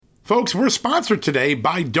Folks, we're sponsored today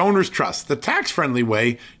by Donors Trust, the tax-friendly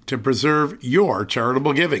way to preserve your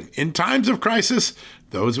charitable giving. In times of crisis,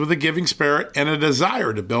 those with a giving spirit and a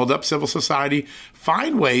desire to build up civil society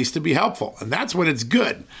find ways to be helpful. And that's when it's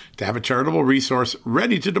good to have a charitable resource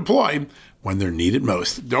ready to deploy when they're needed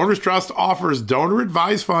most. Donors Trust offers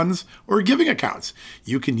donor-advised funds or giving accounts.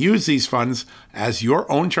 You can use these funds as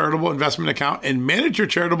your own charitable investment account and manage your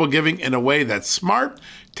charitable giving in a way that's smart,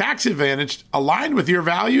 tax-advantaged, aligned with your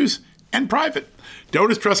values, and private.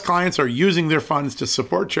 Donors Trust clients are using their funds to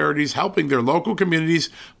support charities helping their local communities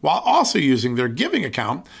while also using their giving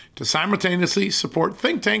account to simultaneously support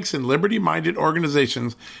think tanks and liberty-minded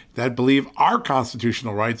organizations that believe our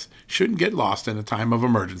constitutional rights shouldn't get lost in a time of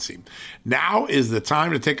emergency. Now is the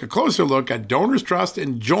time to take a closer look at Donors Trust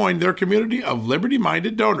and join their community of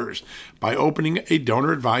liberty-minded donors by opening a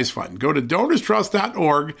donor-advised fund. Go to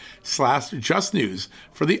donorstrust.org/justnews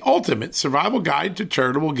for the ultimate survival guide to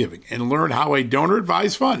charitable giving and learn how a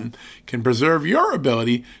donor-advised fund can preserve your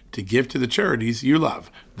ability to give to the charities you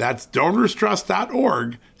love. That's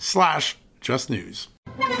donorstrust.org/justnews.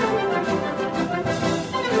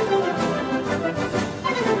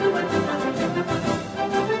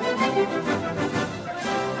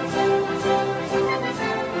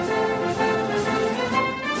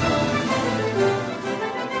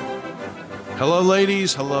 Hello,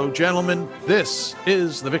 ladies. Hello, gentlemen. This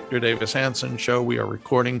is the Victor Davis Hanson Show. We are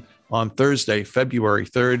recording on Thursday, February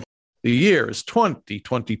 3rd. The year is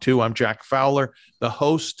 2022. I'm Jack Fowler. The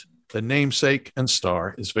host, the namesake, and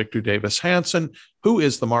star is Victor Davis Hanson, who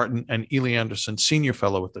is the Martin and Ely Anderson Senior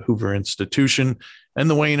Fellow at the Hoover Institution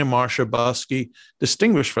and the Wayne and Marcia Buske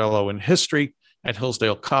Distinguished Fellow in History at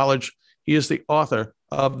Hillsdale College. He is the author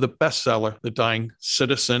of the bestseller, The Dying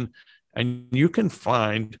Citizen, and you can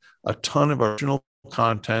find a ton of original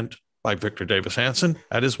content by Victor Davis Hanson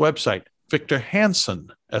at his website, Victor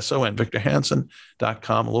Hanson, S-O-N,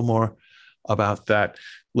 victorhanson.com. A little more about that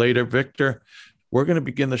later. Victor, we're going to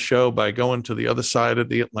begin the show by going to the other side of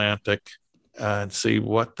the Atlantic and see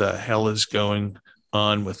what the hell is going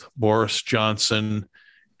on with Boris Johnson.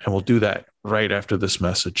 And we'll do that right after this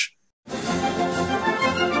message.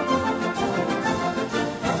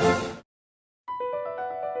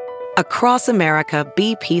 Across America,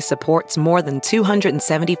 BP supports more than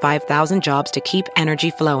 275,000 jobs to keep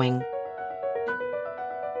energy flowing.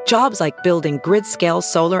 Jobs like building grid-scale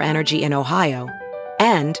solar energy in Ohio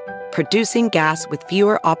and producing gas with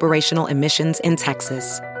fewer operational emissions in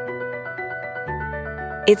Texas.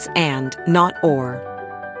 It's and, not or.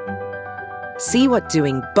 See what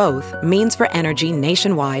doing both means for energy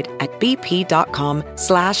nationwide at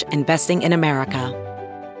bp.com/investing in America.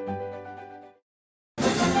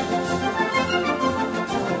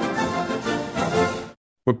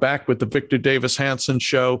 We're back with the Victor Davis Hanson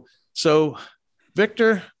Show. So,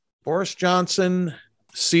 Victor, Boris Johnson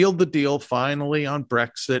sealed the deal finally on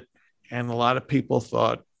Brexit, and a lot of people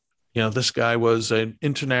thought, this guy was an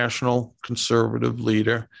international conservative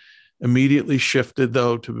leader. Immediately shifted,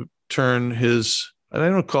 though, to turn his, I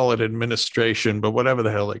don't call it administration, but whatever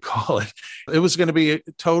the hell they call it. It was going to be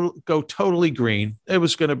go totally green. It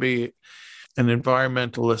was going to be an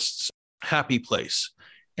environmentalist's happy place.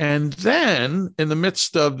 And then in the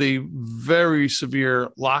midst of the very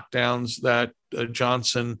severe lockdowns that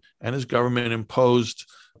Johnson and his government imposed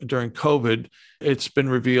during COVID, it's been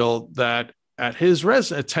revealed that at his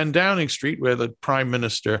residence at 10 Downing Street, where the prime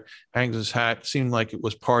minister hangs his hat, seemed like it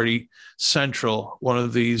was party central. One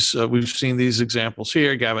of these, we've seen these examples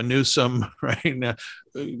here, Gavin Newsom, right? Now,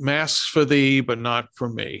 masks for thee, but not for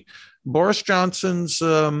me. Boris Johnson's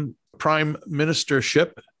prime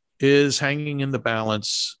ministership is hanging in the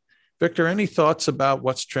balance. Victor, any thoughts about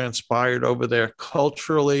what's transpired over there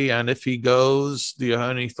culturally? And if he goes, do you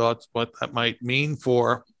have any thoughts what that might mean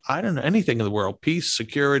for, I don't know, anything in the world, peace,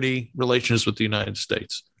 security, relations with the United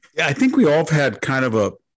States? Yeah, I think we all have had kind of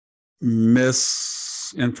a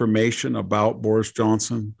misinformation about Boris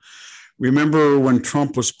Johnson. Remember when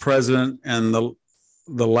Trump was president and the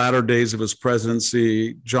latter days of his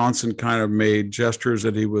presidency, Johnson kind of made gestures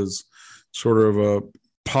that he was sort of a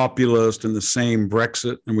populist in the same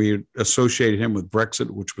Brexit, and we associated him with Brexit,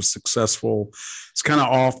 which was successful. He's kind of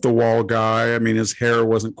off the wall guy. I mean, his hair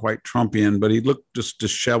wasn't quite Trumpian, but he looked just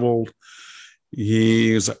disheveled.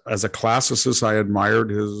 He's, as a classicist, I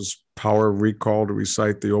admired his power of recall to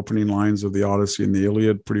recite the opening lines of the Odyssey and the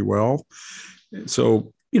Iliad pretty well.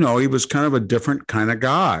 So, he was kind of a different kind of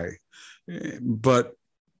guy. But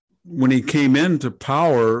when he came into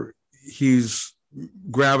power, he's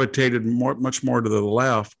gravitated much more to the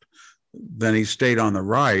left than he stayed on the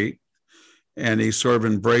right. And he sort of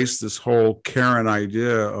embraced this whole Karen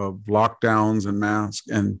idea of lockdowns and masks.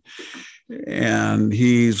 And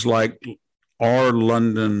he's like our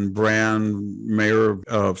London brand mayor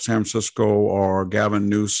of San Francisco, or Gavin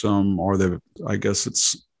Newsom, or I guess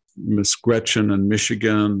it's Miss Gretchen in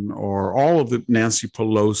Michigan, or all of the Nancy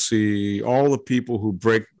Pelosi, all the people who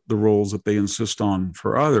break the rules that they insist on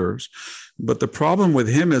for others. But the problem with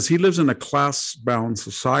him is he lives in a class-bound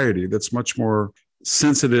society that's much more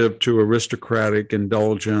sensitive to aristocratic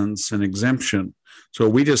indulgence and exemption. So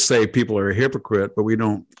we just say people are a hypocrite, but we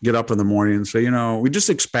don't get up in the morning and say, we just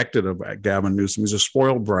expect it of Gavin Newsom. He's a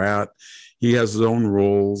spoiled brat. He has his own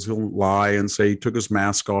rules. He'll lie and say he took his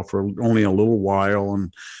mask off for only a little while.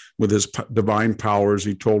 And with his divine powers,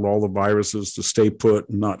 he told all the viruses to stay put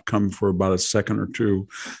and not come for about a second or two.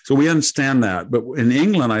 So we understand that. But in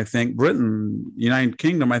England, I think, Britain, United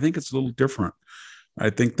Kingdom, I think it's a little different. I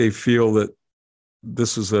think they feel that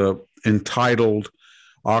this is a entitled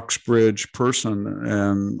Oxbridge person,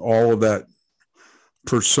 and all of that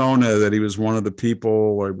persona that he was one of the people,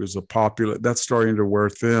 or he was a popular, that's starting to wear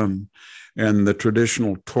thin. And the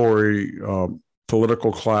traditional Tory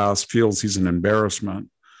political class feels he's an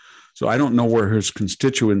embarrassment. So I don't know where his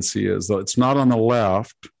constituency is, though. It's not on the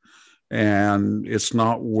left, and it's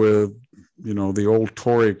not with, the old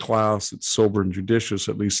Tory class. It's sober and judicious,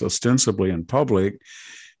 at least ostensibly in public.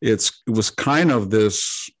 It was kind of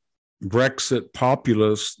this Brexit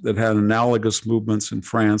populist that had analogous movements in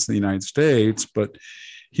France and the United States, but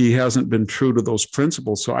he hasn't been true to those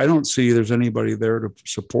principles. So I don't see there's anybody there to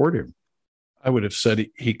support him. I would have said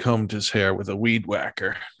he combed his hair with a weed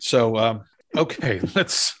whacker. So, okay,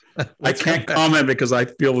 let's I can't comment because I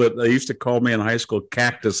feel that they used to call me in high school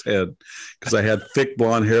Cactus Head because I had thick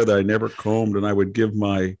blonde hair that I never combed, and I would give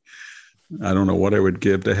I don't know what I would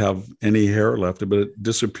give to have any hair left, but it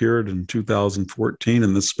disappeared in 2014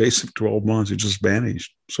 in the space of 12 months. It just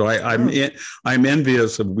vanished. So I'm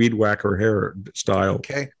envious of weed whacker hair style.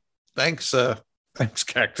 Okay. Thanks,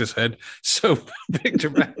 Cactus Head. So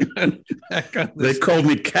Victor, back on this. They called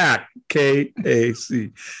me Cac,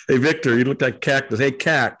 K-A-C. Hey, Victor, you look like Cactus. Hey,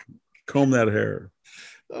 Cac, comb that hair.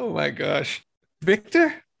 Oh my gosh.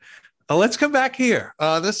 Victor? Let's come back here,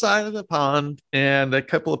 this side of the pond, and a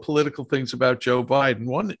couple of political things about Joe Biden.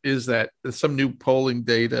 One is that some new polling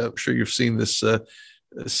data, I'm sure you've seen this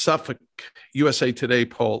Suffolk USA Today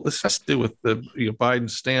poll. This has to do with the Biden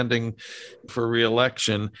standing for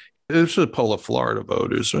re-election. This is a poll of Florida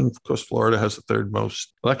voters, and of course, Florida has the third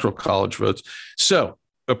most electoral college votes. So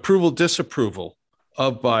approval, disapproval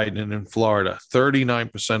of Biden in Florida,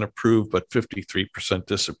 39% approve, but 53%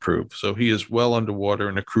 disapprove. So he is well underwater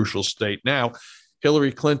in a crucial state. Now,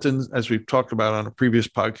 Hillary Clinton, as we've talked about on a previous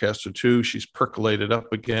podcast or two, she's percolated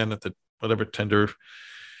up again at the whatever tender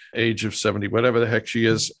age of 70, whatever the heck she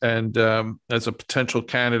is, and as a potential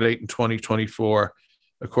candidate in 2024.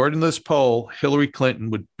 According to this poll, Hillary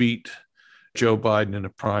Clinton would beat Joe Biden in a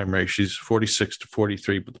primary. She's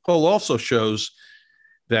 46-43. But the poll also shows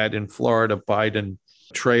that in Florida, Biden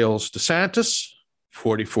trails DeSantis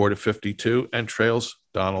 44-52 and trails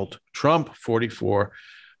Donald Trump 44-47.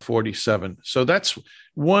 So that's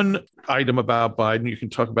one item about Biden. You can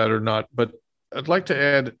talk about it or not. But I'd like to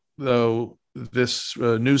add, though, this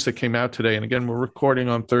news that came out today. And again, we're recording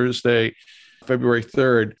on Thursday, February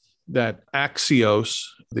 3rd, that Axios,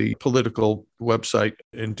 the political website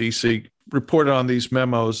in D.C., reported on these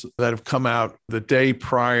memos that have come out the day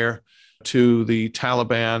prior to the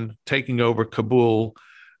Taliban taking over Kabul.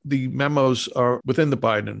 The memos are within the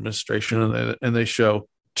Biden administration, and they show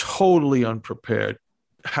totally unprepared,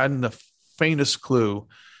 hadn't the faintest clue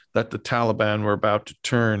that the Taliban were about to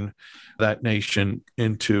turn that nation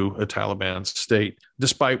into a Taliban state,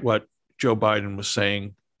 despite what Joe Biden was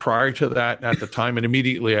saying prior to that, at the time, and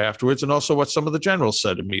immediately afterwards, and also what some of the generals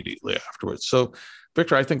said immediately afterwards. So,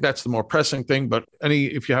 Victor, I think that's the more pressing thing. But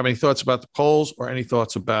if you have any thoughts about the polls or any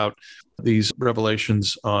thoughts about these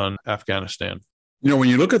revelations on Afghanistan? When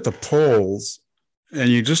you look at the polls and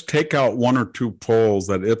you just take out one or two polls,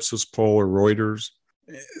 that Ipsos poll or Reuters,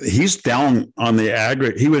 he's down on the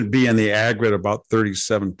aggregate. He would be in the aggregate about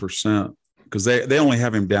 37% because they only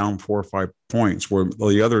have him down 4 or 5 points, where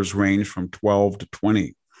the others range from 12 to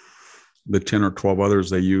 20. The 10 or 12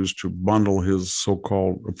 others they use to bundle his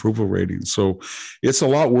so-called approval rating. So it's a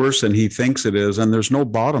lot worse than he thinks it is, and there's no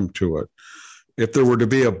bottom to it. If there were to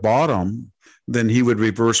be a bottom, then he would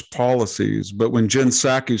reverse policies. But when Jen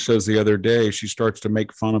Psaki says the other day, she starts to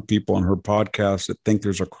make fun of people on her podcast that think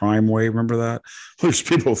there's a crime wave. Remember that? There's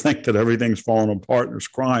people who think that everything's falling apart and there's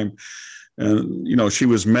crime. And, she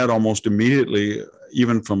was met almost immediately,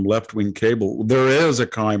 even from left-wing cable. There is a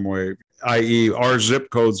crime wave, i.e. our zip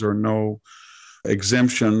codes are no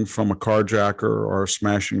exemption from a carjacker or a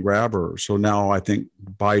smash and grabber. So now I think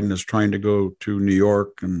Biden is trying to go to New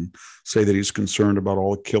York and say that he's concerned about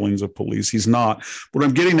all the killings of police. He's not. What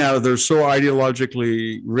I'm getting at is they're so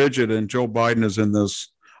ideologically rigid, and Joe Biden is in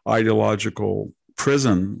this ideological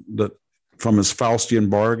prison that from his Faustian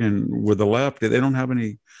bargain with the left, they don't have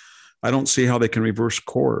any, I don't see how they can reverse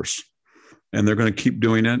course. And they're going to keep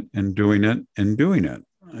doing it and doing it and doing it.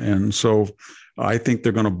 And so I think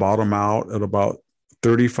they're going to bottom out at about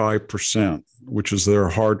 35%, which is their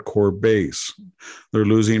hardcore base. They're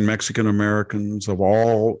losing Mexican Americans of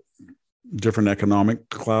all different economic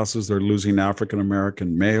classes. They're losing African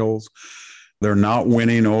American males. They're not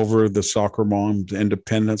winning over the soccer moms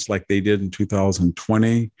independents like they did in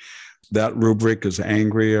 2020. That rubric is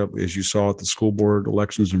angry, as you saw at the school board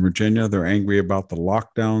elections in Virginia. They're angry about the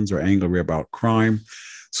lockdowns. They're angry about crime.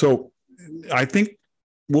 So I think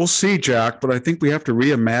we'll see, Jack, but I think we have to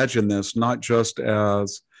reimagine this, not just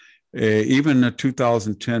as even a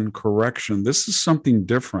 2010 correction. This is something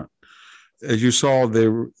different. As you saw,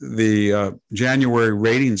 the January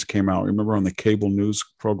ratings came out, remember, on the cable news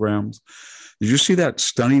programs. Did you see that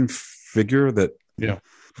stunning figure that,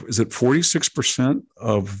 is it 46%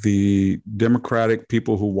 of the Democratic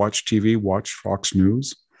people who watch TV watch Fox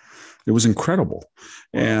News? It was incredible.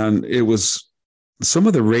 And it was some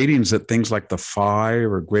of the ratings that things like The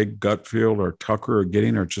Five or Greg Gutfeld or Tucker are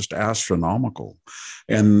getting are just astronomical.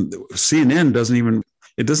 And CNN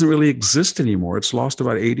doesn't really exist anymore. It's lost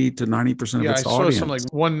about 80 to 90% of its audience. I saw something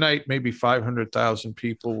like one night, maybe 500,000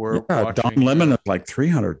 people were watching. Don Lemon is like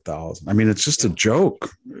 300,000. I mean, it's just a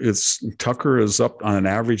joke. Tucker is up on an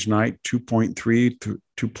average night, 2.3 to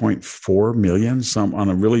 2.4 million, some on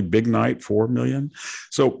a really big night, 4 million.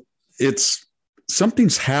 So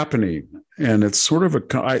something's happening. And it's sort of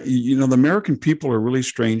the American people are really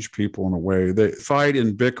strange people in a way. They fight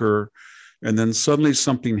and bicker, and then suddenly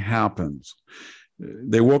something happens.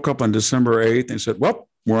 They woke up on December 8th and said, well,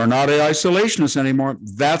 we're not isolationists anymore.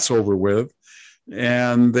 That's over with.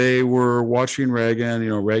 And they were watching Reagan.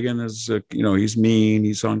 Reagan is, he's mean,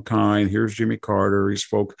 he's unkind. Here's Jimmy Carter, he's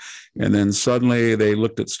folk. And then suddenly they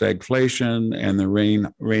looked at stagflation and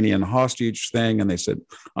the Iranian hostage thing, and they said,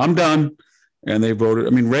 I'm done. And they voted.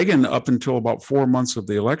 I mean, Reagan, up until about 4 months of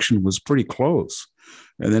the election, was pretty close.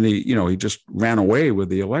 And then he just ran away with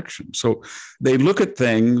the election. So they look at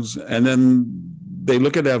things and then they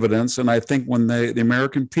look at evidence. And I think when the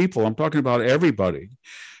American people, I'm talking about everybody,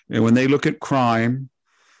 and when they look at crime,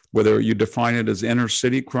 whether you define it as inner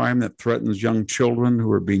city crime that threatens young children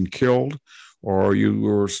who are being killed, or you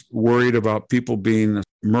were worried about people being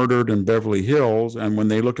murdered in Beverly Hills, and when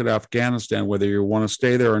they look at Afghanistan, whether you want to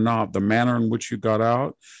stay there or not, the manner in which you got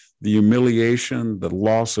out, the humiliation, the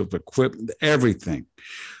loss of equipment, everything,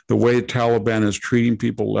 the way the Taliban is treating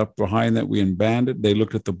people left behind that we abandoned. They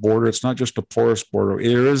looked at the border. It's not just a porous border.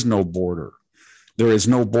 There is no border. There is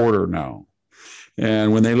no border now.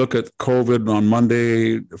 And when they look at COVID on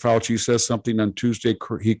Monday, Fauci says something on Tuesday,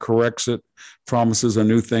 he corrects it, promises a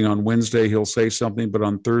new thing on Wednesday, he'll say something, but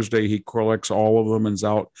on Thursday, he corrects all of them and is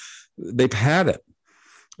out. They've had it.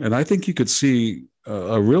 And I think you could see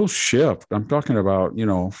a real shift. I'm talking about,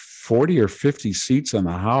 40 or 50 seats in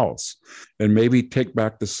the House, and maybe take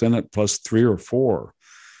back the Senate plus 3 or 4.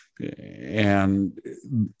 And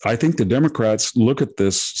I think the Democrats look at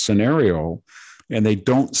this scenario and they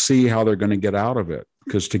don't see how they're going to get out of it.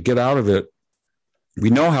 Because to get out of it, we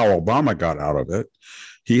know how Obama got out of it.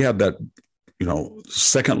 He had that,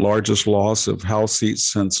 second largest loss of House seats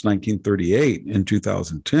since 1938 in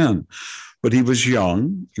 2010. But he was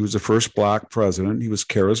young. He was the first Black president. He was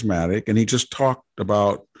charismatic. And he just talked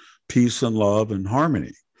about peace and love and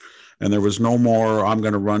harmony. And there was no more, I'm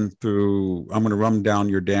going to run down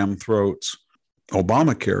your damn throats,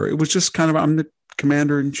 Obamacare. It was just kind of, I'm the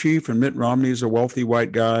commander in chief, and Mitt Romney's a wealthy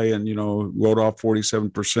white guy and, wrote off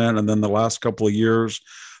 47%. And then the last couple of years,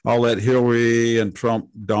 I'll let Hillary and Trump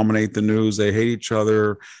dominate the news. They hate each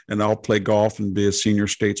other, and I'll play golf and be a senior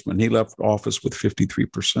statesman. He left office with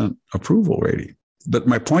 53% approval rating. But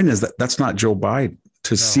my point is that that's not Joe Biden.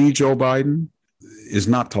 See Joe Biden is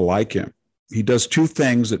not to like him. He does two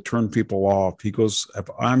things that turn people off. He goes, if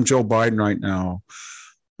I'm Joe Biden right now,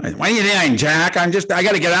 what are you doing, Jack? I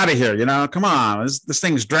got to get out of here. Come on, this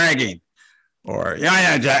thing's dragging. Or,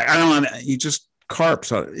 Jack, I don't want to. He just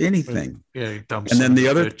carps on anything. Yeah, he dumps. And then the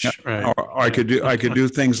other, right. or I could do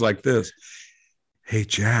things like this. Hey,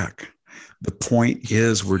 Jack, the point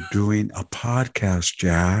is we're doing a podcast,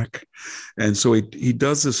 Jack. And so he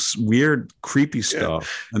does this weird, creepy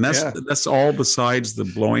stuff. And that's all besides the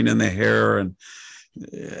blowing in the hair. And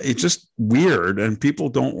it's just weird. And people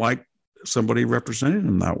don't like somebody representing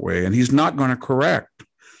him that way. And he's not going to correct.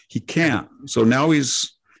 He can't. So now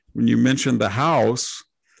when you mentioned the House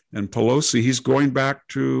and Pelosi, he's going back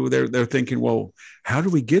to, they're thinking, well, how do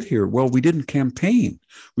we get here? Well, we didn't campaign.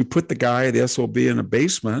 We put the guy, the SOB, in a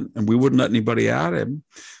basement, and we wouldn't let anybody at him.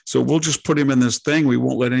 So we'll just put him in this thing. We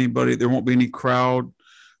won't let anybody, there won't be any crowd.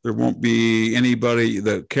 There won't be anybody,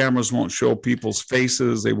 the cameras won't show people's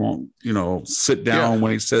faces. They won't, sit down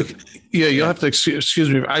when he said. Yeah, you'll have to excuse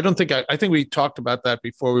me. I think we talked about that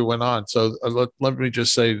before we went on. So let me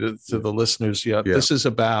just say to the listeners, this is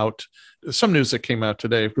about some news that came out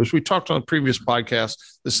today, because we talked on a previous podcast.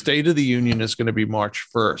 The State of the Union is going to be March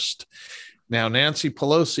 1st. Now, Nancy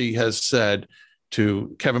Pelosi has said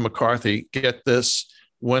to Kevin McCarthy, get this,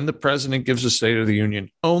 when the president gives a State of the Union,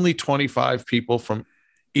 only 25 people from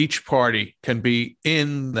each party can be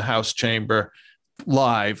in the House chamber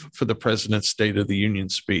live for the president's State of the Union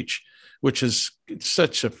speech, which is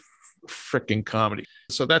such a freaking comedy.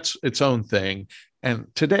 So that's its own thing. And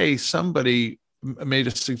today somebody made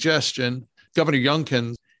a suggestion. Governor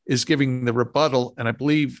Youngkin is giving the rebuttal, and I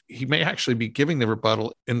believe he may actually be giving the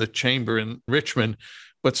rebuttal in the chamber in Richmond.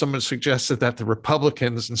 But someone suggested that the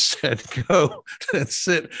Republicans instead go and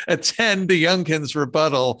attend the Youngkin's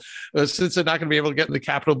rebuttal, since they're not going to be able to get in the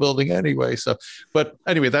Capitol building anyway. So, but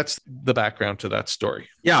anyway, that's the background to that story.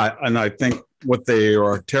 Yeah. And I think what they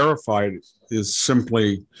are terrified is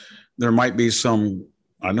simply there might be some,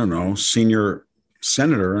 I don't know, senior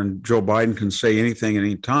senator, and Joe Biden can say anything at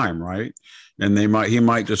any time, right? And he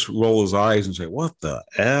might just roll his eyes and say, what the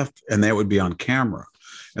F? And that would be on camera.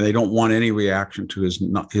 And they don't want any reaction to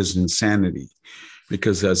his insanity,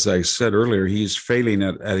 because, as I said earlier, he's failing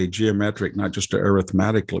at a geometric, not just an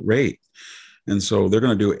arithmetic rate. And so they're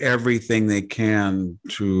going to do everything they can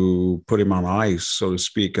to put him on ice, so to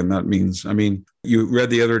speak. And that means, you read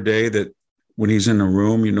the other day that when he's in a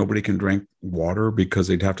room, nobody can drink water because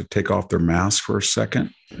they'd have to take off their mask for a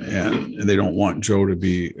second. And they don't want Joe to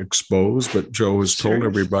be exposed. But Joe has told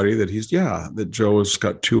everybody that Joe has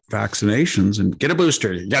got 2 vaccinations, and get a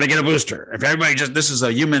booster. You got to get a booster. If everybody this is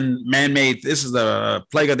a human man-made, this is the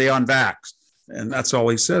plague of the unvaxxed. And that's all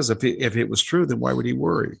he says. If it was true, then why would he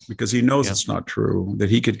worry? Because he knows it's not true, that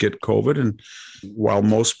he could get COVID. And while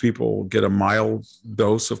most people get a mild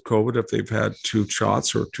dose of COVID if they've had 2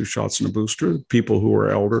 shots or 2 shots in a booster, people who are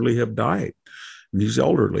elderly have died. And he's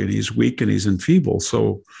elderly, and he's weak, and he's enfeebled.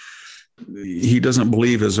 So he doesn't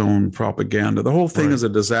believe his own propaganda. The whole thing is a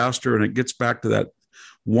disaster. And it gets back to that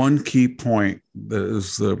one key point that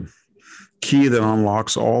is the key that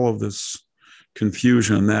unlocks all of this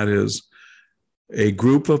confusion. That is, a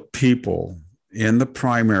group of people in the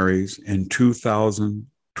primaries in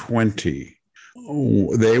 2020,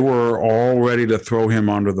 they were all ready to throw him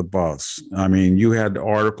under the bus. You had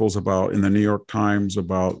articles in the New York Times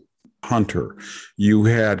about Hunter. You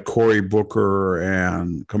had Cory Booker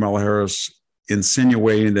and Kamala Harris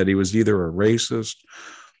insinuating that he was either a racist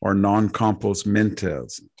or non-compos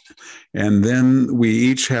mentis. And then we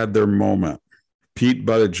each had their moment. Pete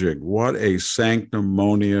Buttigieg, what a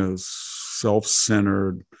sanctimonious,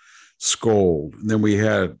 self-centered scold. And then we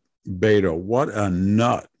had Beto, what a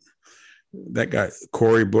nut. That guy,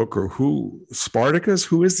 Cory Booker, Spartacus,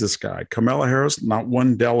 who is this guy? Kamala Harris, not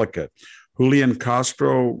one delicate. Julian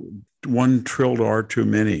Castro, 1 trillion too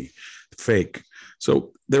many, fake.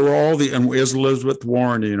 So there were and Elizabeth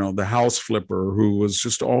Warren, the house flipper, who was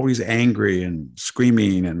just always angry and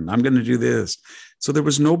screaming, and I'm going to do this. So there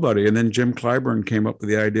was nobody. And then Jim Clyburn came up with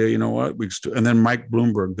the idea, and then Mike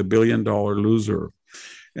Bloomberg, the $1 billion loser.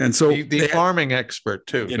 And so the farming expert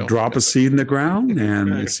too. You drop a seed in the ground,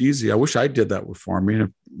 and it's easy. I wish I did that with farming.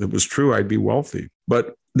 If it was true, I'd be wealthy.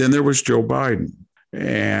 But then there was Joe Biden,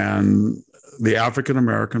 and the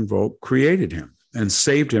African-American vote created him and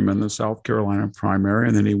saved him in the South Carolina primary.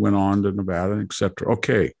 And then he went on to Nevada, et cetera.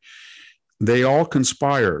 Okay. They all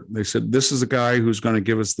conspired. They said, this is a guy who's going to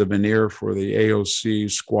give us the veneer for the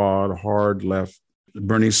AOC squad, hard left,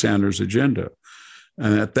 Bernie Sanders agenda.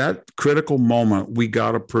 And at that critical moment, we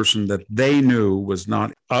got a person that they knew was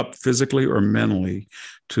not up physically or mentally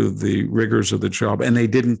to the rigors of the job. And they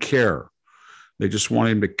didn't care. They just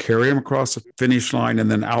wanted him to carry him across the finish line and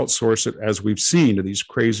then outsource it, as we've seen, to these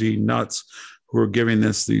crazy nuts who are giving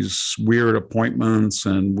us these weird appointments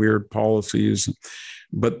and weird policies.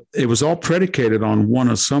 But it was all predicated on one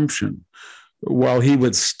assumption. While he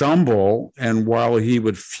would stumble and while he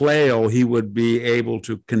would flail, he would be able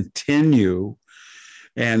to continue.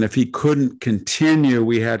 And if he couldn't continue,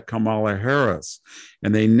 we had Kamala Harris.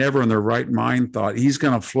 And they never in their right mind thought he's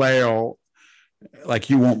going to flail like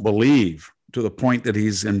you won't believe, to the point that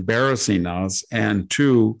he's embarrassing us. And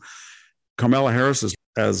 2, Kamala Harris is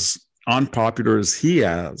as unpopular as he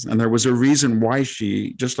is. And there was a reason why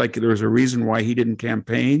just like there was a reason why he didn't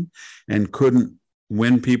campaign and couldn't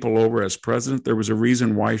win people over as president, there was a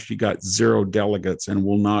reason why she got 0 delegates and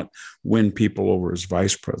will not win people over as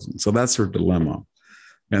vice president. So that's her dilemma.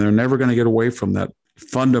 And they're never going to get away from that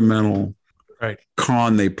fundamental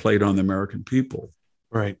con they played on the American people.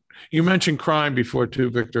 Right. You mentioned crime before too,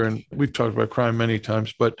 Victor, and we've talked about crime many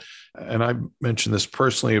times, and I mentioned this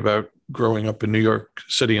personally about growing up in New York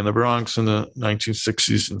City in the Bronx in the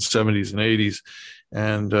 1960s and 70s and 80s,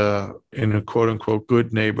 and in a quote unquote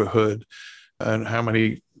good neighborhood, and how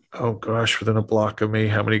many, oh gosh, within a block of me,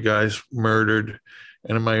 how many guys murdered,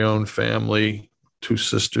 and in my own family, 2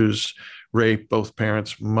 sisters raped, both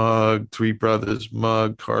parents mugged, 3 brothers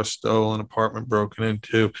mugged, car stolen, apartment broken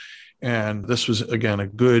into. And this was, again, a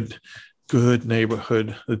good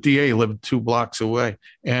neighborhood. The DA lived 2 blocks away.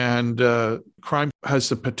 And crime has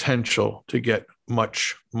the potential to get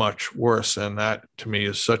much, much worse. And that, to me,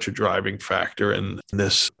 is such a driving factor in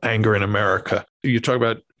this anger in America. You talk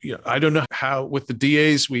about, I don't know how, with the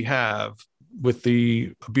DAs we have, with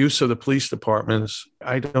the abuse of the police departments,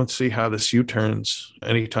 I don't see how this U-turns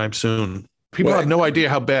anytime soon. People have no idea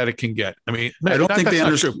how bad it can get. I mean, I don't think they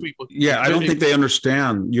understand. I don't think they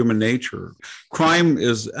understand human nature. Crime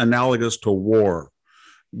is analogous to war.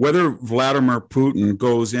 Whether Vladimir Putin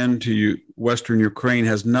goes into Western Ukraine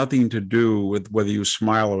has nothing to do with whether you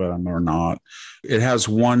smile at him or not. It has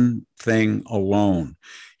one thing alone.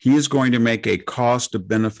 He is going to make a cost to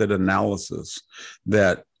benefit analysis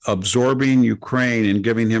that absorbing Ukraine and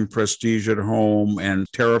giving him prestige at home and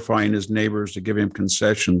terrifying his neighbors to give him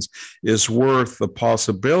concessions is worth the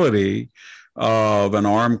possibility of an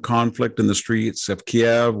armed conflict in the streets of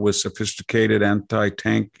Kiev with sophisticated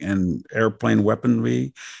anti-tank and airplane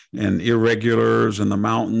weaponry and irregulars in the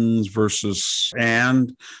mountains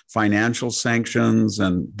and financial sanctions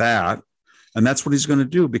and that. And that's what he's going to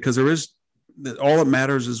do, because all that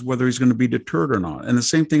matters is whether he's going to be deterred or not. And the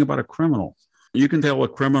same thing about a criminal. You can tell a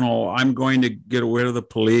criminal, I'm going to get rid of the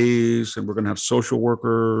police and we're going to have social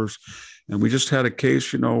workers. And we just had a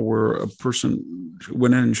case, where a person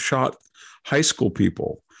went in and shot high school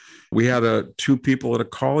people. We had 2 people at a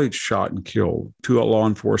college shot and killed, 2 law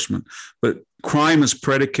enforcement. But crime is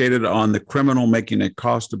predicated on the criminal making a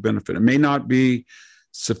cost to benefit. It may not be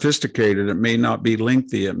sophisticated. It may not be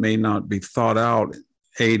lengthy. It may not be thought out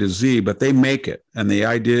A to Z, but they make it. And the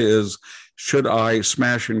idea is, should I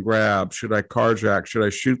smash and grab? Should I carjack? Should I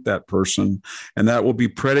shoot that person? And that will be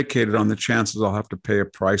predicated on the chances I'll have to pay a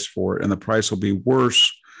price for it. And the price will be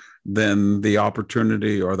worse than the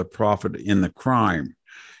opportunity or the profit in the crime.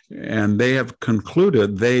 And they have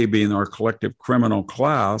concluded, they being our collective criminal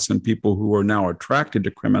class and people who are now attracted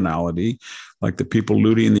to criminality, like the people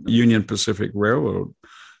looting the Union Pacific Railroad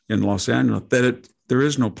in Los Angeles, that there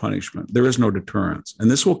is no punishment. There is no deterrence. And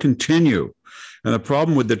this will continue. And the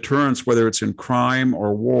problem with deterrence, whether it's in crime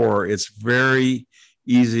or war, it's very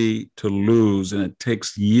easy to lose, and it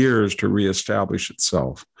takes years to reestablish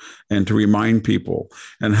itself and to remind people.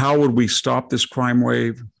 And how would we stop this crime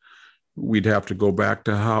wave? We'd have to go back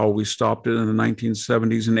to how we stopped it in the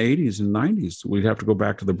 1970s and 80s and 90s. We'd have to go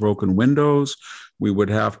back to the broken windows. We would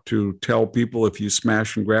have to tell people, if you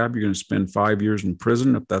smash and grab, you're going to spend 5 years in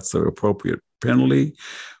prison, if that's the appropriate penalty.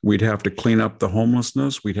 We'd have to clean up the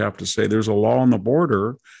homelessness. We'd have to say there's a law on the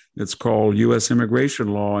border. It's called U.S. immigration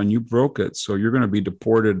law, and you broke it. So you're going to be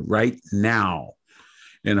deported right now.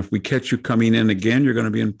 And if we catch you coming in again, you're going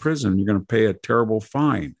to be in prison. You're going to pay a terrible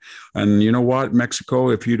fine. And you know what, Mexico,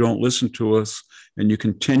 if you don't listen to us and you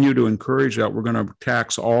continue to encourage that, we're going to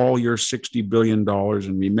tax all your $60 billion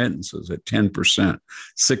in remittances at 10%,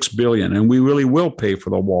 $6 billion. And we really will pay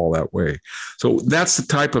for the wall that way. So that's the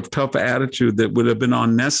type of tough attitude that would have been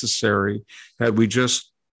unnecessary had we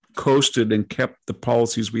just coasted and kept the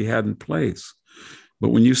policies we had in place. But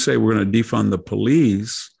when you say we're going to defund the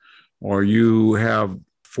police, or you have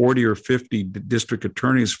 40 or 50 district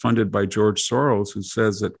attorneys funded by George Soros, who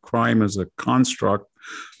says that crime is a construct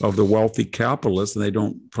of the wealthy capitalists and they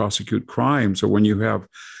don't prosecute crimes. Or when you have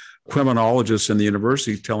criminologists in the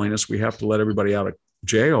university telling us we have to let everybody out of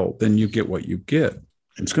jail, then you get what you get.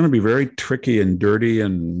 It's going to be very tricky and dirty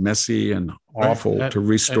and messy and awful to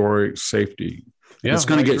restore safety. Yeah, it's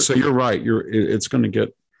going to get, so you're right. It's going to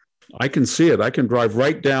get, I can see it. I can drive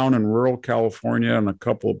right down in rural California on a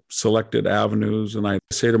couple of selected avenues. And I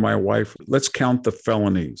say to my wife, let's count the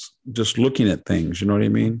felonies, just looking at things. You know what I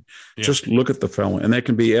mean? Yeah. Just look at the felony. And they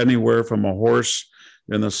can be anywhere from a horse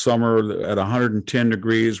in the summer at 110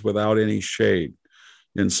 degrees without any shade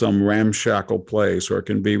in some ramshackle place, or it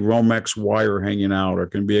can be Romex wire hanging out, or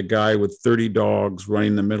it can be a guy with 30 dogs running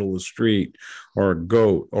in the middle of the street, or a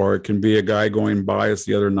goat, or it can be a guy going by us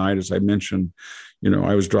the other night, as I mentioned.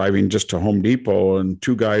 I was driving just to Home Depot and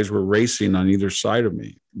two guys were racing on either side of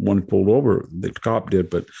me. One pulled over, the cop did,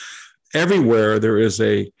 but everywhere there is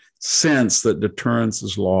a sense that deterrence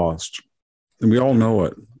is lost. And we all know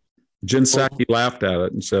it. Jen Psaki laughed at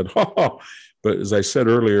it and said, "Ha." But as I said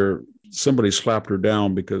earlier, somebody slapped her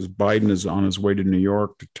down because Biden is on his way to New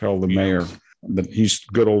York to tell the mayor that he's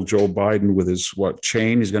good old Joe Biden with his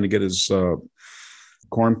chain. He's going to get his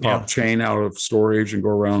corn pop chain out of storage and go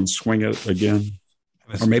around and swing it again.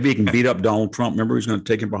 Or maybe he can beat up Donald Trump. Remember, he's going to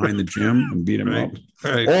take him behind the gym and beat him up.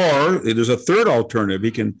 Right. Or there's a third alternative.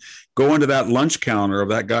 He can go into that lunch counter of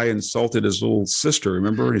that guy insulted his little sister.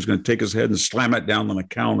 Remember, he's going to take his head and slam it down on the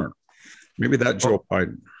counter. Maybe that's Joe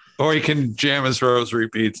Biden. Or he can jam his rosary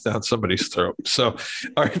beads down somebody's throat. So,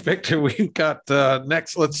 all right, Victor, we've got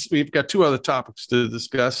we've got two other topics to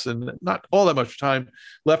discuss and not all that much time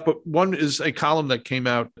left. But one is a column that came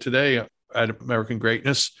out today at American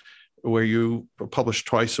Greatness, where you publish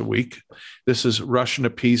twice a week. This is Russian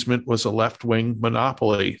Appeasement Was a Left-Wing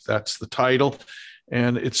Monopoly. That's the title.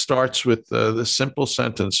 And it starts with the simple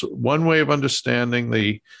sentence: one way of understanding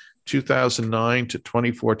the 2009 to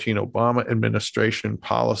 2014 Obama administration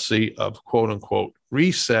policy of quote unquote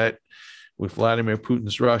reset with Vladimir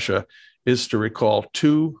Putin's Russia is to recall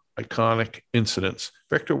two iconic incidents.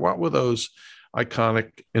 Victor, what were those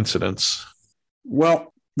iconic incidents?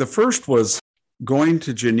 Well, the first was going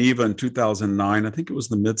to Geneva in 2009. I think it was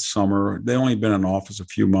the midsummer. They only been in office a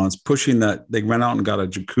few months, pushing that. They went out and got a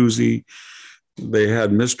jacuzzi. They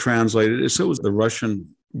had mistranslated it. So it was the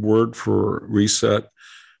Russian word for reset,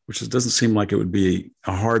 which doesn't seem like it would be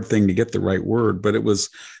a hard thing to get the right word. But it was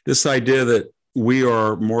this idea that we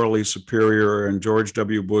are morally superior. And George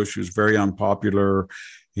W. Bush, who's very unpopular,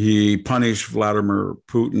 he punished Vladimir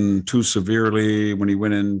Putin too severely when he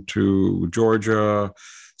went into Georgia.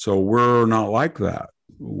 So we're not like that.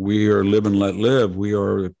 We are live and let live. We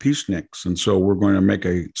are peaceniks. And so we're going to make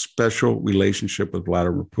a special relationship with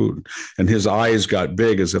Vladimir Putin. And his eyes got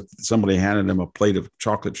big as if somebody handed him a plate of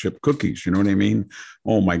chocolate chip cookies. You know what I mean?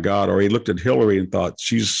 Oh, my God. Or he looked at Hillary and thought,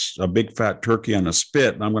 she's a big fat turkey on a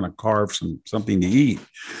spit, and I'm going to carve something to eat.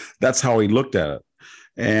 That's how he looked at it.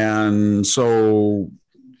 And so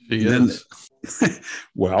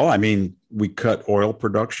well, I mean, we cut oil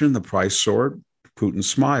production, the price soared. Putin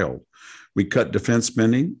smiled. We cut defense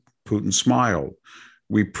spending. Putin smiled.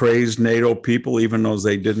 We praised NATO people, even though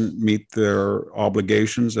they didn't meet their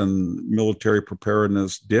obligations and military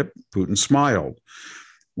preparedness dipped. Putin smiled.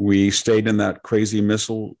 We stayed in that crazy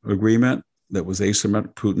missile agreement that was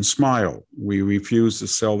asymmetric. Putin smiled. We refused to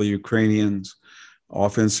sell the Ukrainians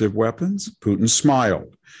offensive weapons. Putin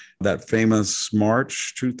smiled. That famous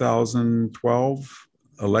March 2012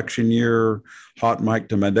 election year hot mic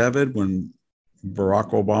to Medvedev when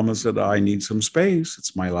Barack Obama said, I need some space.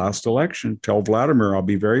 It's my last election. Tell Vladimir I'll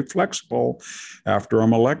be very flexible after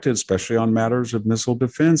I'm elected, especially on matters of missile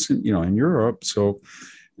defense in Europe. So,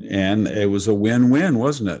 and it was a win-win,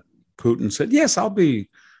 wasn't it? Putin said, yes, I'm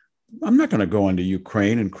not going to go into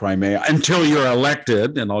Ukraine and Crimea until you're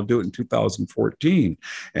elected, and I'll do it in 2014.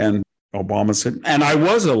 And Obama said, and I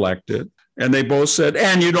was elected. And they both said,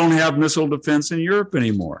 and you don't have missile defense in Europe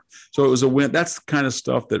anymore. So it was a win. That's the kind of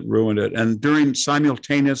stuff that ruined it. And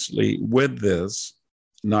simultaneously with this,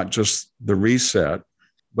 not just the reset,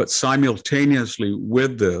 but simultaneously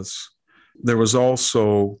with this, there was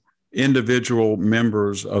also individual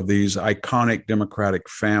members of these iconic Democratic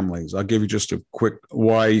families. I'll give you just a quick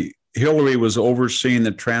why. Hillary was overseeing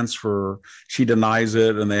the transfer. She denies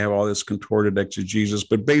it, and they have all this contorted exegesis.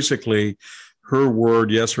 But basically, her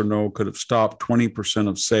word, yes or no, could have stopped 20%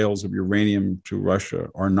 of sales of uranium to Russia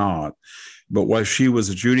or not. But while she was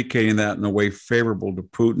adjudicating that in a way favorable to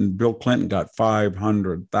Putin, Bill Clinton got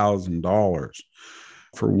 $500,000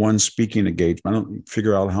 for one speaking engagement. I don't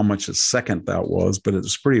figure out how much a second that was, but it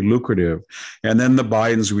was pretty lucrative. And then the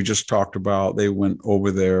Bidens we just talked about, they went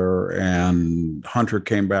over there, and Hunter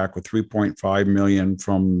came back with $3.5 million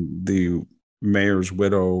from the mayor's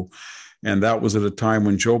widow. And that was at a time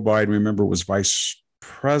when Joe Biden, remember, was vice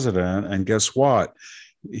president. And guess what?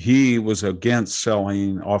 He was against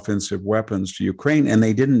selling offensive weapons to Ukraine, and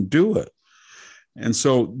they didn't do it. And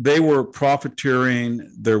so they were profiteering.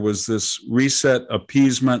 There was this reset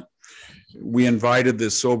appeasement. We invited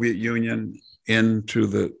the Soviet Union into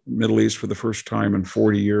the Middle East for the first time in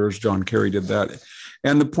 40 years. John Kerry did that.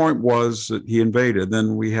 And the point was that he invaded.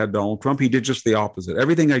 Then we had Donald Trump. He did just the opposite.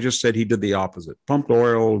 Everything I just said, he did the opposite. Pumped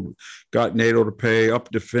oil, got NATO to pay, up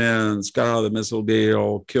defense, got out of the missile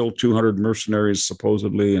deal, killed 200 mercenaries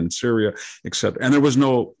supposedly in Syria, etc. And there was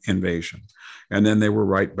no invasion. And then they were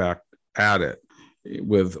right back at it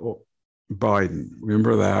with Biden.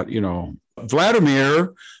 Remember that,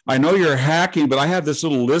 Vladimir, I know you're hacking, but I have this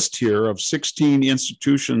little list here of 16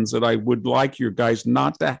 institutions that I would like you guys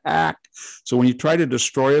not to hack. So when you try to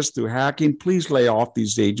destroy us through hacking, please lay off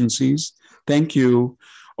these agencies. Thank you.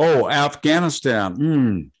 Oh,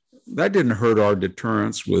 Afghanistan. That didn't hurt our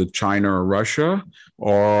deterrence with China or Russia,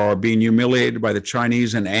 or being humiliated by the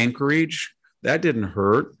Chinese in Anchorage. That didn't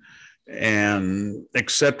hurt. And et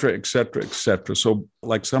cetera, et cetera, et cetera. So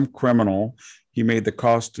like some criminal, he made the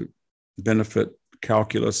cost benefit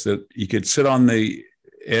calculus that you could sit on the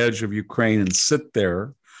edge of Ukraine and sit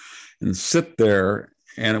there.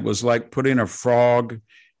 And it was like putting a frog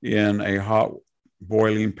in a hot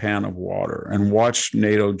boiling pan of water and watch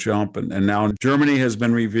NATO jump. And now Germany has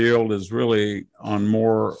been revealed as really on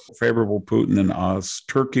more favorable Putin than us.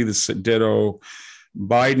 Turkey, the ditto.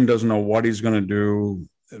 Biden doesn't know what he's going to do.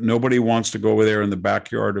 Nobody wants to go over there in the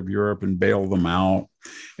backyard of Europe and bail them out.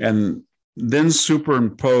 And then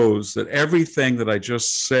superimpose that everything that I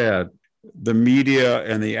just said, the media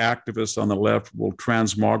and the activists on the left will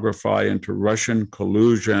transmogrify into Russian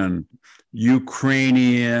collusion,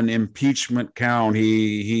 Ukrainian impeachment count.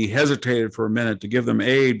 He hesitated for a minute to give them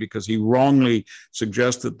aid because he wrongly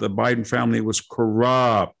suggested the Biden family was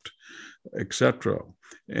corrupt, etc.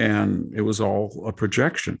 And it was all a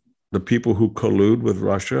projection. The people who collude with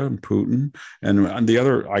Russia and Putin. And the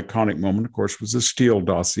other iconic moment, of course, was the Steele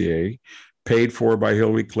dossier, paid for by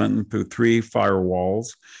Hillary Clinton through 3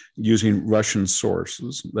 firewalls using Russian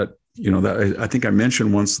sources. That I think I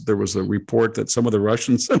mentioned once that there was a report that some of the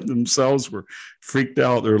Russians themselves were freaked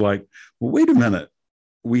out. They're like, well, wait a minute.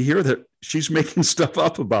 We hear that she's making stuff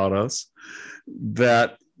up about us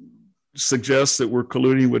that suggests that we're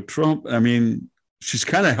colluding with Trump. I mean, she's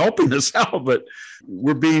kind of helping us out, but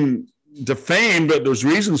we're being defamed, but there's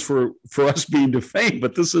reasons for us being defamed,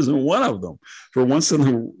 but this isn't one of them. For once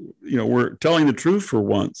we're telling the truth for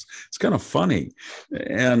once. It's kind of funny.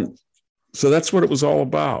 And so that's what it was all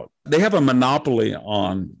about. They have a monopoly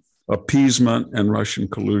on appeasement and Russian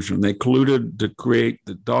collusion. They colluded to create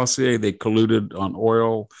the dossier. They colluded on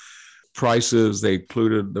oil prices. They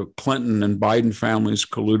colluded, the Clinton and Biden families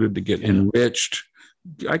colluded to get enriched.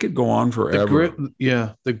 I could go on forever.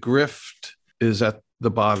 The grift is at the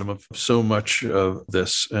bottom of so much of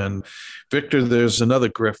this. And Victor, there's another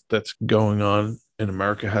grift that's going on in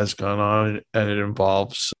America, has gone on, and it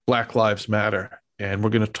involves Black Lives Matter. And we're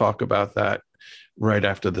going to talk about that right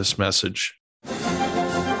after this message.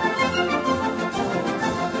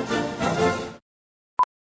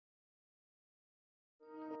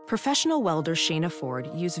 Professional welder Shayna Ford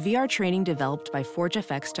used VR training developed by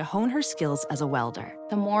ForgeFX to hone her skills as a welder.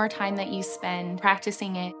 The more time that you spend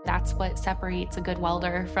practicing it, that's what separates a good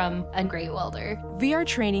welder from a great welder. VR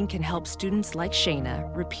training can help students like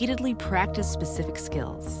Shayna repeatedly practice specific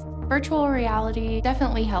skills. Virtual reality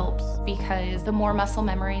definitely helps because the more muscle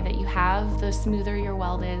memory that you have, the smoother your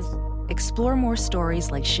weld is. Explore more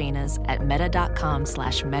stories like Shayna's at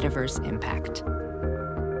meta.com/metaverseimpact.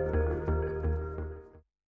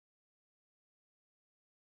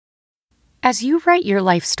 As you write your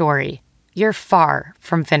life story, you're far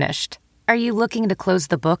from finished. Are you looking to close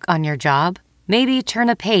the book on your job? Maybe turn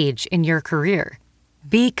a page in your career?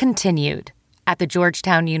 Be continued at the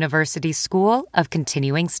Georgetown University School of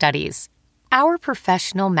Continuing Studies. Our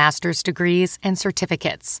professional master's degrees and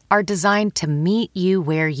certificates are designed to meet you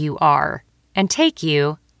where you are and take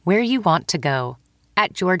you where you want to go.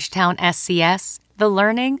 At Georgetown SCS, the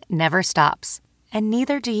learning never stops, and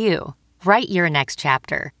neither do you. Write your next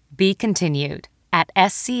chapter. Be continued at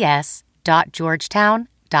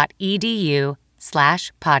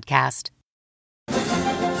scs.georgetown.edu/podcast.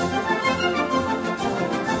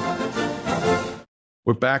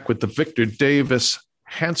 We're back with the Victor Davis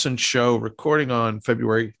Hanson Show, recording on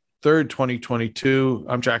February 3rd, 2022.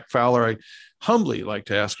 I'm Jack Fowler. I humbly like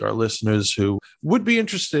to ask our listeners who would be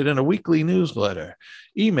interested in a weekly newsletter,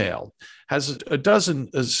 email, has a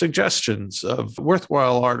dozen suggestions of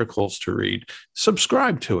worthwhile articles to read.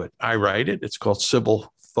 Subscribe to it. I write it. It's called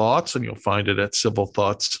Civil Thoughts, and you'll find it at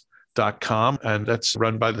civilthoughts.com. And that's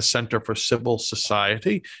run by the Center for Civil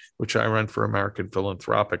Society, which I run for American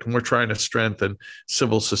Philanthropic. And we're trying to strengthen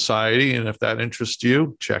civil society. And if that interests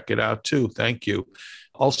you, check it out too. Thank you.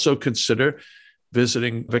 Also consider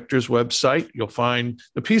visiting Victor's website. You'll find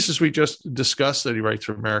the pieces we just discussed that he writes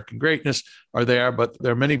for American Greatness are there, but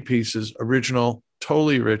there are many pieces, original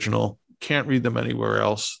totally original. Can't read them anywhere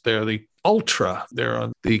else. They're the Ultra. They're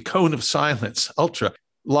on the Cone of Silence, Ultra.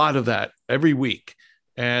 A lot of that every week.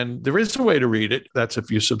 And there is a way to read it. That's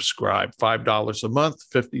if you subscribe. $5 a month,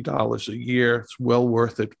 $50 a year. It's well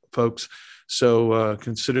worth it, folks. So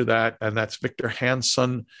consider that. And that's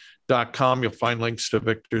victorhanson.com. You'll find links to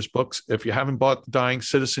Victor's books. If you haven't bought The Dying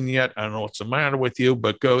Citizen yet, I don't know what's the matter with you,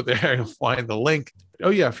 but go there. You'll find the link.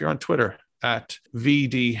 Oh, yeah, if you're on Twitter, at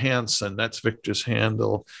VD Hanson. That's Victor's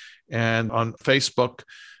handle. And on Facebook,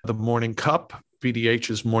 The Morning Cup,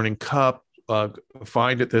 VDH's Morning Cup.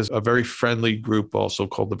 Find it. There's a very friendly group also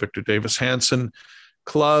called the Victor Davis Hanson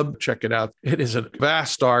Club. Check it out. It is a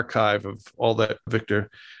vast archive of all that Victor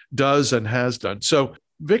does and has done. So,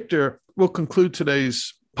 Victor, we'll conclude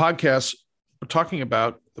today's podcast talking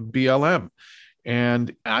about the BLM.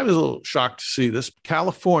 And I was a little shocked to see this.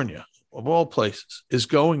 California, of all places, is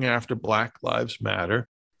going after Black Lives Matter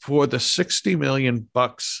for the $60 million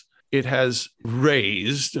it has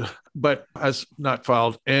raised, but has not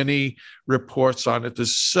filed any reports on it.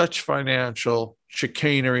 There's such financial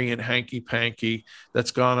chicanery and hanky-panky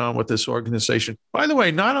that's gone on with this organization. By the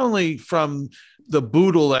way, not only from the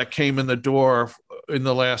boodle that came in the door in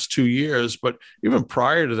the last 2 years, but even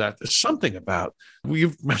prior to that, there's something about,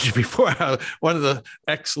 you've mentioned before how one of the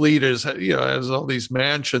ex-leaders, has all these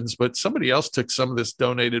mansions, but somebody else took some of this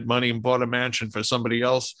donated money and bought a mansion for somebody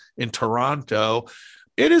else in Toronto.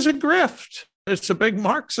 It is a grift. It's a big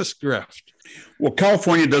Marxist grift. Well,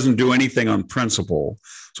 California doesn't do anything on principle.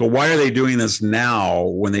 So why are they doing this now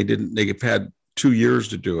when they've had 2 years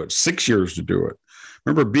to do it, 6 years to do it?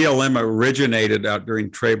 Remember, BLM originated out during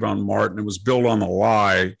Trayvon Martin. It was built on the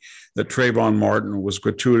lie that Trayvon Martin was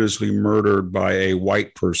gratuitously murdered by a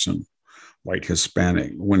white person, white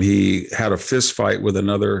Hispanic, when he had a fist fight with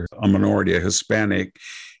a minority, a Hispanic,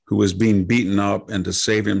 who was being beaten up, and to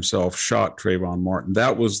save himself shot Trayvon Martin.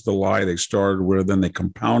 That was the lie they started with. Then they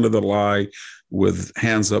compounded the lie with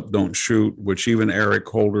hands up, don't shoot, which even Eric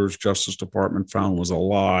Holder's Justice Department found was a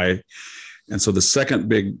lie. And so the second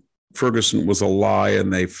big Ferguson was a lie,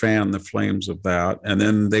 and they fanned the flames of that. And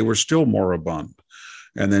then they were still moribund.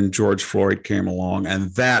 And then George Floyd came along,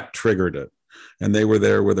 and that triggered it. And they were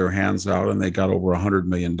there with their hands out, and they got over $100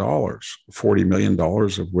 million, $40 million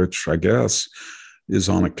of which, I guess, is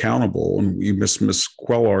unaccountable. And Miss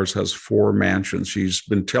Quellars has 4 mansions. She's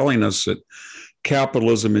been telling us that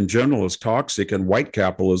capitalism in general is toxic, and white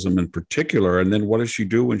capitalism in particular. And then what does she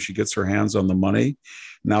do when she gets her hands on the money?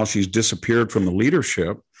 Now she's disappeared from the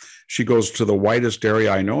leadership. She goes to the whitest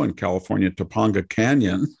area I know in California, Topanga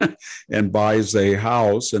Canyon, and buys a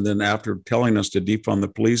house. And then after telling us to defund the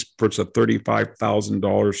police, puts a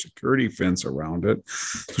 $35,000 security fence around it.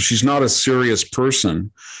 So she's not a serious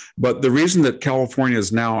person. But the reason that California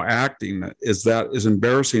is now acting is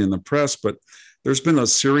embarrassing in the press, but there's been a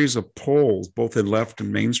series of polls, both in left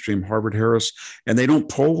and mainstream, Harvard-Harris, and they don't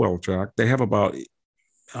poll well, Jack. They have about,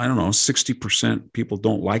 60% people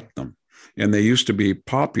don't like them. And they used to be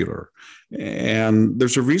popular. And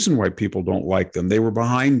there's a reason why people don't like them. They were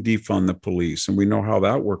behind defund the police, and we know how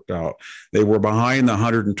that worked out. They were behind the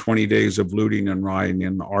 120 days of looting and rioting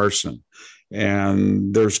and arson.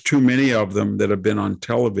 And there's too many of them that have been on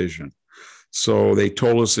television. So they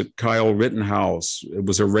told us that Kyle Rittenhouse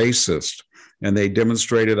was a racist, and they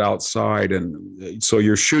demonstrated outside. And so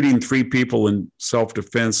you're shooting 3 people in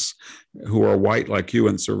self-defense who are white like you,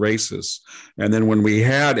 and it's a racist. And then when we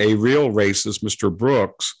had a real racist, Mr.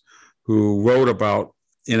 Brooks, who wrote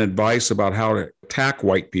advice about how to attack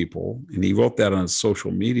white people, and he wrote that on his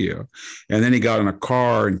social media, and then he got in a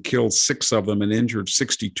car and killed 6 of them and injured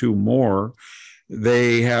 62 more.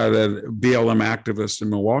 They had a BLM activist in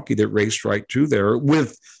Milwaukee that raced right to there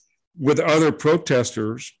with other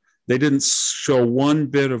protesters. They didn't show one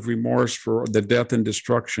bit of remorse for the death and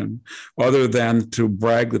destruction, other than to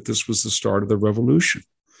brag that this was the start of the revolution.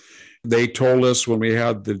 They told us when we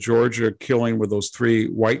had the Georgia killing with those 3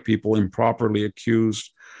 white people improperly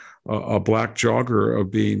accused a black jogger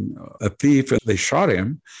of being a thief, and they shot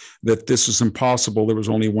him, that this is impossible. There was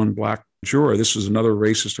only one black juror. This was another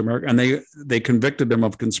racist American. And they convicted them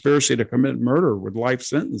of conspiracy to commit murder with life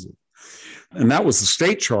sentences. And that was the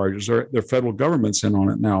state charges. The federal government's in on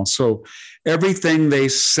it now. So everything they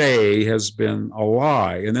say has been a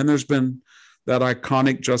lie. And then there's been that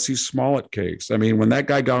iconic Jussie Smollett case. I mean, when that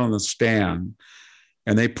guy got on the stand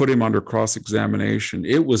and they put him under cross-examination,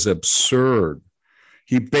 it was absurd.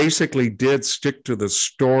 He basically did stick to the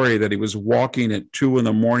story that he was walking at 2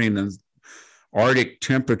 a.m. in Arctic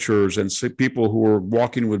temperatures, and people who were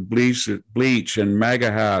walking with bleach and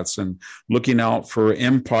MAGA hats and looking out for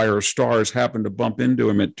Empire stars happened to bump into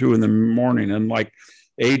him at 2 a.m. And like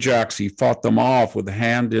Ajax, he fought them off with a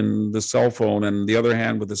hand in the cell phone and the other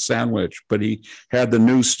hand with a sandwich, but he had the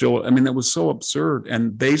news still. I mean, it was so absurd.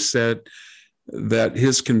 And they said that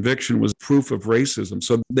his conviction was proof of racism.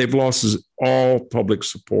 So they've lost all public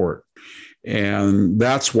support. And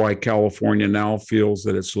that's why California now feels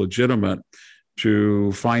that it's legitimate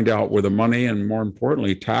to find out where the money and, more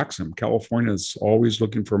importantly, tax them. California is always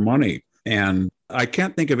looking for money. And I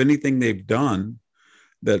can't think of anything they've done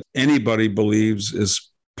that anybody believes is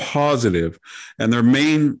positive. And their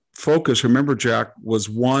main focus, remember, Jack, was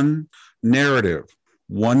one narrative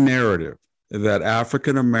that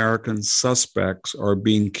African-American suspects are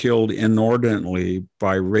being killed inordinately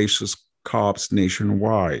by racist cops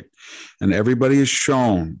nationwide. And everybody has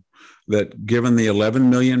shown that given the 11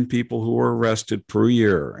 million people who are arrested per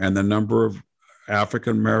year and the number of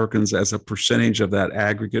African Americans as a percentage of that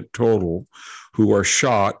aggregate total who are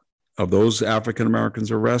shot, of those African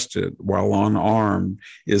Americans arrested while unarmed,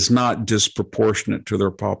 is not disproportionate to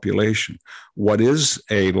their population. What is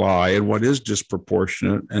a lie and what is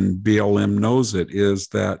disproportionate, and BLM knows it, is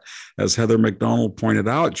that, as Heather McDonald pointed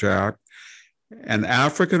out, Jack, an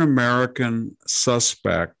African American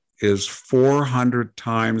suspect is 400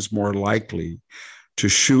 times more likely to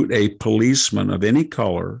shoot a policeman of any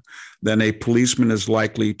color than a policeman is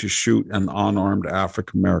likely to shoot an unarmed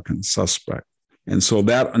African American suspect. And so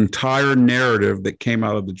that entire narrative that came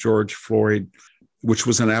out of the George Floyd, which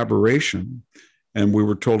was an aberration, and we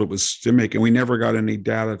were told it was systemic, and we never got any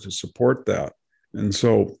data to support that. And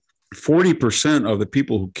so 40% of the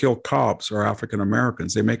people who kill cops are African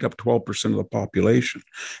Americans. They make up 12% of the population.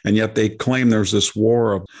 And yet they claim there's this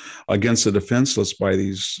war against the defenseless by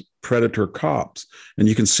these predator cops. And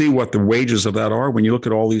you can see what the wages of that are when you look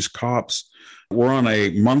at all these cops. We're on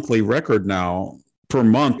a monthly record now. Per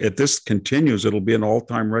month, if this continues, it'll be an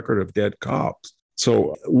all-time record of dead cops.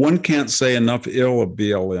 So one can't say enough ill of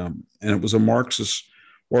BLM. And it was a Marxist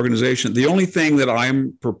organization. The only thing that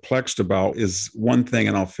I'm perplexed about is one thing,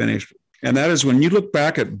 and I'll finish. And that is when you look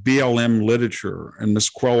back at BLM literature and Ms.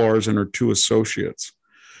 Quellars and her two associates,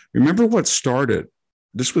 remember what started.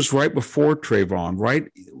 This was right before Trayvon,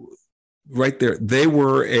 right there. They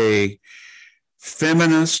were a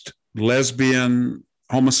feminist, lesbian,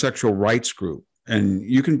 homosexual rights group. And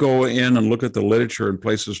you can go in and look at the literature in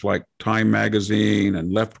places like Time Magazine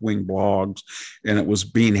and left-wing blogs, and it was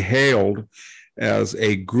being hailed as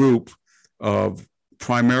a group of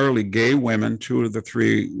primarily gay women. 2 of the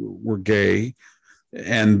 3 were gay,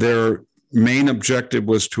 and their main objective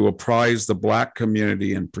was to apprise the Black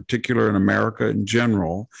community, in particular in America in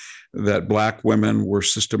general, that Black women were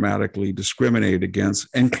systematically discriminated against,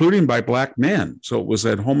 including by Black men. So it was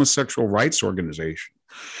a homosexual rights organization.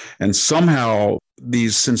 And somehow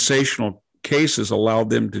these sensational cases allowed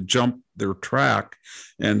them to jump their track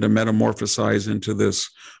and to metamorphosize into this,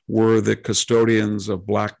 we're the custodians of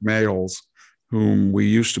Black males whom we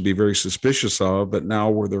used to be very suspicious of, but now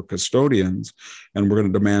we're their custodians, and we're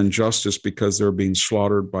going to demand justice because they're being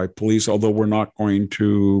slaughtered by police, although we're not going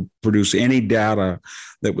to produce any data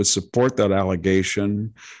that would support that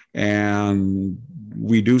allegation. And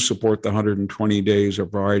we do support the 120 days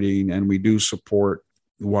of rioting, and we do support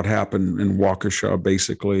what happened in Waukesha,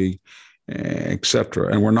 basically, et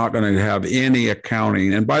cetera. And we're not going to have any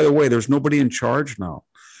accounting. And by the way, there's nobody in charge now.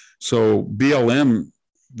 So BLM,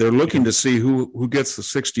 they're looking to see who gets the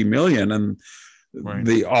 60 million. And right.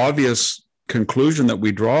 The obvious conclusion that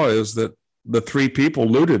we draw is that the 3 people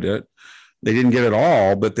looted it. They didn't get it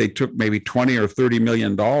all, but they took maybe 20 or 30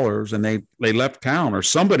 million dollars, and they left town, or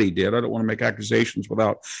somebody did. I don't want to make accusations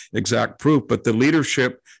without exact proof, but the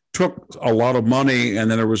leadership took a lot of money, and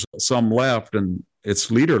then there was some left, and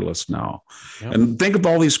it's leaderless now. Yep. And think of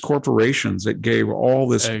all these corporations that gave all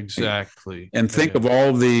this. Exactly. And think of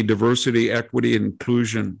all the diversity, equity, and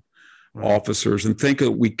inclusion officers, and think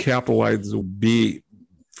that we capitalized the B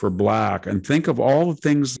for Black, and think of all the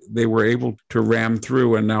things they were able to ram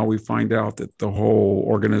through. And now we find out that the whole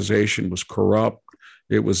organization was corrupt.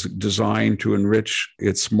 It was designed to enrich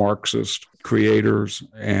its Marxist creators,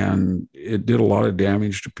 and it did a lot of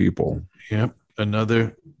damage to people. Yep.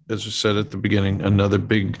 Another, as I said at the beginning, another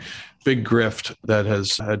big grift that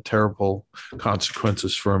has had terrible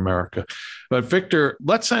consequences for America. But Victor,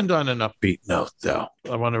 let's end on an upbeat note, though.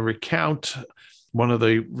 I want to recount one of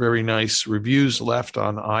the very nice reviews left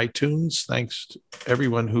on iTunes. Thanks to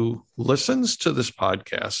everyone who listens to this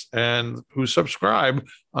podcast and who subscribe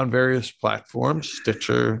on various platforms,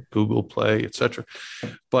 Stitcher, Google Play, etc.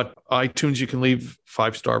 But iTunes, you can leave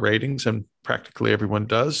 5-star ratings, and practically everyone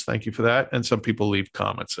does. Thank you for that. And some people leave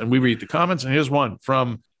comments, and we read the comments. And here's one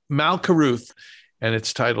from Mal Caruth, and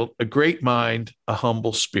it's titled, "A Great Mind, a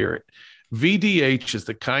Humble Spirit." VDH is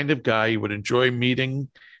the kind of guy you would enjoy meeting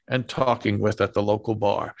and talking with at the local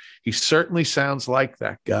bar. He certainly sounds like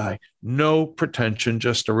that guy. No pretension,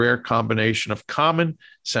 just a rare combination of common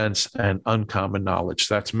sense and uncommon knowledge.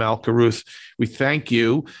 That's Mal Carruth. We thank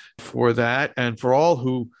you for that, and for all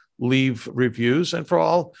who leave reviews, and for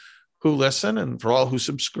all who listen, and for all who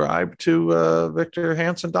subscribe to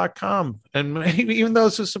VictorHanson.com, and maybe even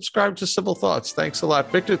those who subscribe to Civil Thoughts. Thanks a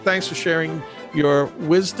lot. Victor, thanks for sharing your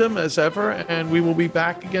wisdom as ever, and we will be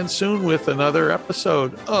back again soon with another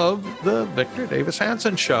episode of the Victor Davis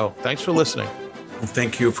Hanson Show. Thanks for listening.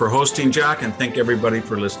 Thank you for hosting, Jack, and thank everybody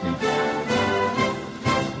for listening.